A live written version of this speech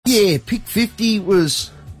Yeah, pick 50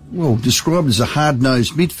 was, well, described as a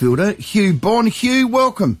hard-nosed midfielder. Hugh Bond. Hugh,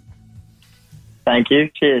 welcome. Thank you.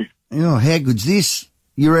 Cheers. Oh, how good's this?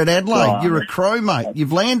 You're at Adelaide. Oh, You're a Crow, mate.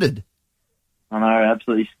 You've landed. I know,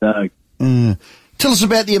 absolutely stoked. Tell us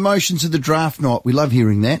about the emotions of the draft night. We love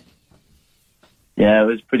hearing that. Yeah, it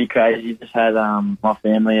was pretty crazy. Just had my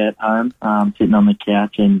family at home, sitting on the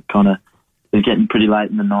couch, and kind of it was getting pretty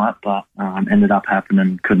late in the night, but ended up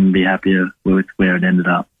happening. Couldn't be happier with where it ended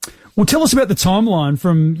up. Well, tell us about the timeline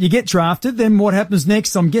from you get drafted, then what happens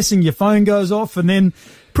next? I'm guessing your phone goes off, and then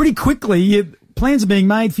pretty quickly plans are being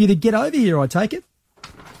made for you to get over here, I take it?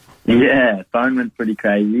 Yeah, phone went pretty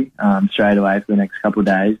crazy straight away for the next couple of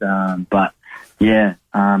days. But, yeah,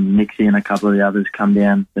 Nixie and a couple of the others come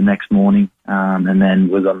down the next morning and then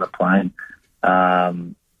was on the plane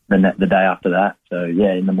the day after that. So,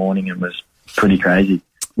 yeah, in the morning it was pretty crazy.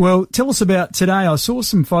 Well, tell us about today. I saw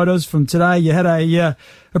some photos from today. You had a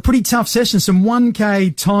pretty tough session, some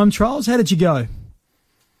 1K time trials. How did you go?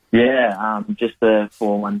 Yeah, just the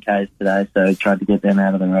 4 1Ks today, so tried to get them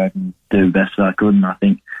out of the road and do the best that I could, and I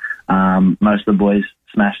think most of the boys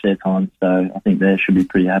smashed their time, so I think they should be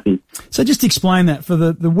pretty happy. So just explain that for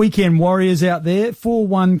the weekend warriors out there, 4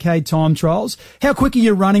 1K time trials. How quick are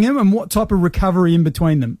you running them, and what type of recovery in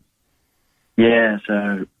between them? Yeah,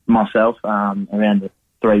 so myself, around the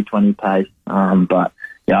 3:20 pace, but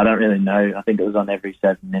yeah, I don't really know. I think it was on every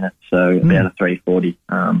 7 minutes, so about a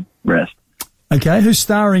 3:40 rest. Okay, who's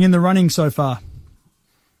starring in the running so far?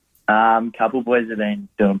 Couple boys have been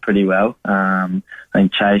doing pretty well. I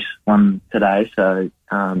think Chase won today, so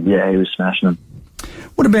yeah, he was smashing them.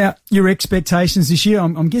 What about your expectations this year?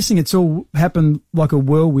 I'm guessing it's all happened like a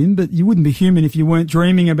whirlwind, but you wouldn't be human if you weren't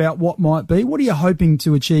dreaming about what might be. What are you hoping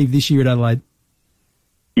to achieve this year at Adelaide?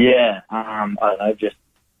 Yeah, I don't know, just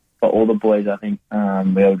for all the boys, I think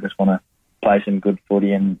we all just want to play some good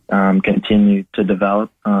footy and continue to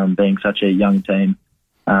develop, being such a young team.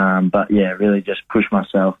 But yeah, really just push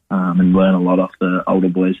myself and learn a lot off the older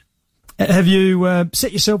boys. Have you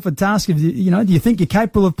set yourself a task of, do you think you're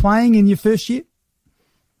capable of playing in your first year?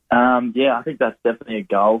 Yeah, I think that's definitely a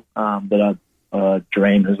goal that I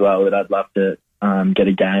dream as well, that I'd love to get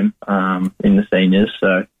a game in the seniors.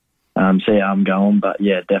 So see how I'm going. But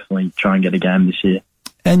yeah, definitely try and get a game this year.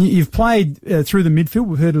 And you've played through the midfield.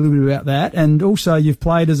 We've heard a little bit about that. And also you've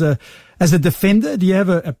played as a defender. Do you have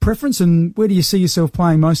a preference, and where do you see yourself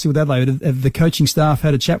playing mostly with Adelaide? Have the coaching staff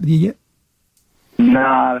had a chat with you yet? No,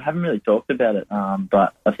 I haven't really talked about it.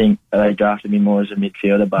 But I think they drafted me more as a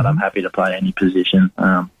midfielder, but I'm happy to play any position.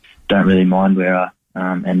 Don't really mind where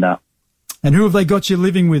I end up. And who have they got you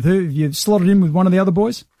living with? Who have you slotted in with? One of the other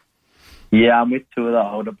boys? Yeah, I'm with 2 of the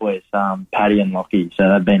older boys, Paddy and Lockie. So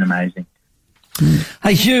they've been amazing.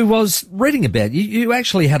 Hey, Hugh, I was reading about you. You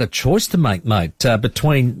actually had a choice to make, mate,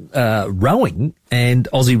 between rowing and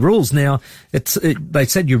Aussie rules. Now, they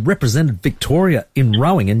said you represented Victoria in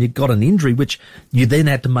rowing and you got an injury, which you then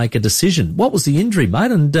had to make a decision. What was the injury, mate,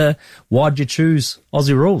 and why did you choose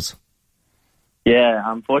Aussie rules? Yeah,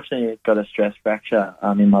 unfortunately, I got a stress fracture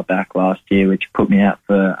in my back last year, which put me out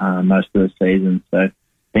for most of the season. So I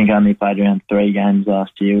think I only played around 3 games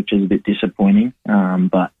last year, which is a bit disappointing.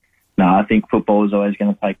 But no, I think football is always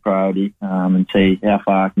going to take priority and see how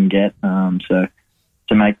far I can get. So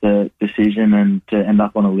to make the decision and to end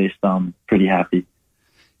up on a list, I'm pretty happy.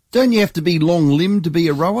 Don't you have to be long-limbed to be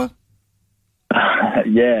a rower?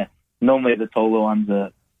 Yeah, normally the taller ones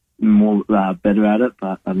are more better at it,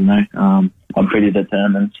 but I don't know. I'm pretty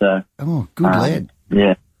determined. So. Oh, good lad.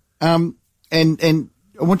 Yeah. And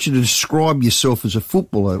I want you to describe yourself as a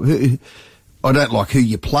footballer. I don't like who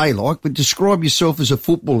you play like, but describe yourself as a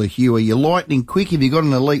footballer, Hugh. Are you lightning quick? Have you got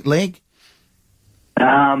an elite leg?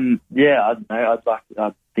 Yeah, I don't know.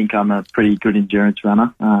 I think I'm a pretty good endurance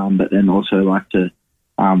runner, but then also like to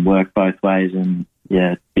work both ways and,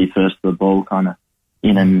 yeah, be first to the ball, kind of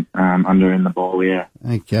in and under in the ball, yeah.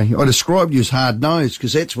 Okay. I described you as hard-nosed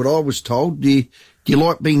because that's what I was told. Do you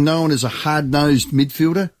like being known as a hard-nosed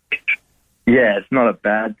midfielder? Yeah, it's not a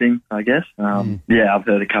bad thing, I guess. Yeah, I've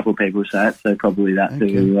heard a couple of people say it, so probably that too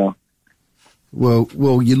as well.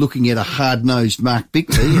 Well, you're looking at a hard-nosed Mark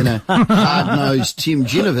Bickley and a hard-nosed Tim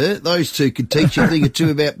Ginniver. Those two could teach you a thing or two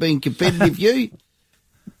about being competitive, you.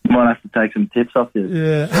 Might have to take some tips off you.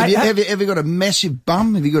 Yeah. Have you ever got a massive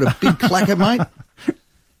bum? Have you got a big clacker, mate?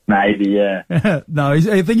 Maybe, yeah. No, I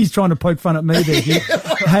think he's trying to poke fun at me there, Hugh.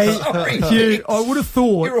 Hey, Hugh, I would have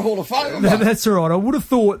thought... You're a Hall of Famer. That's all right. I would have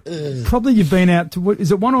thought probably you've been out to...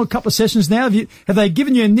 Is it 1 or a couple of sessions now? Have they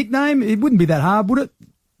given you a nickname? It wouldn't be that hard, would it?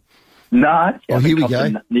 No, here we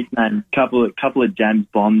go. Nickname, couple of James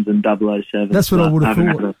Bonds and 007. That's what I would have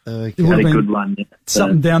thought. Had a good one. Yeah.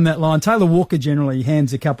 Something down that line. Taylor Walker generally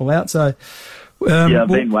hands a couple out, so I've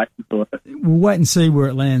been waiting for it. We'll wait and see where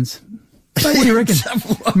it lands. What do you reckon?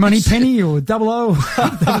 Moneypenny or 00 or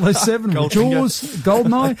 007 or Jaws,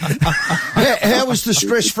 Goldeneye? How was the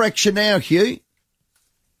stress fracture now, Hugh?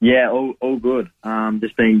 Yeah, all good.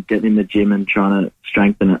 Just been getting in the gym and trying to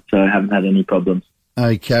strengthen it, so I haven't had any problems.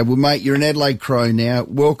 Okay, well, mate, you're an Adelaide Crow now.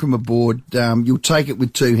 Welcome aboard. You'll take it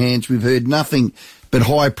with two hands. We've heard nothing but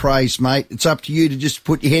high praise, mate. It's up to you to just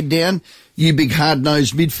put your head down. You big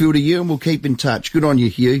hard-nosed midfielder, you, and we'll keep in touch. Good on you,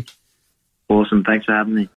 Hugh. Awesome. Thanks for having me.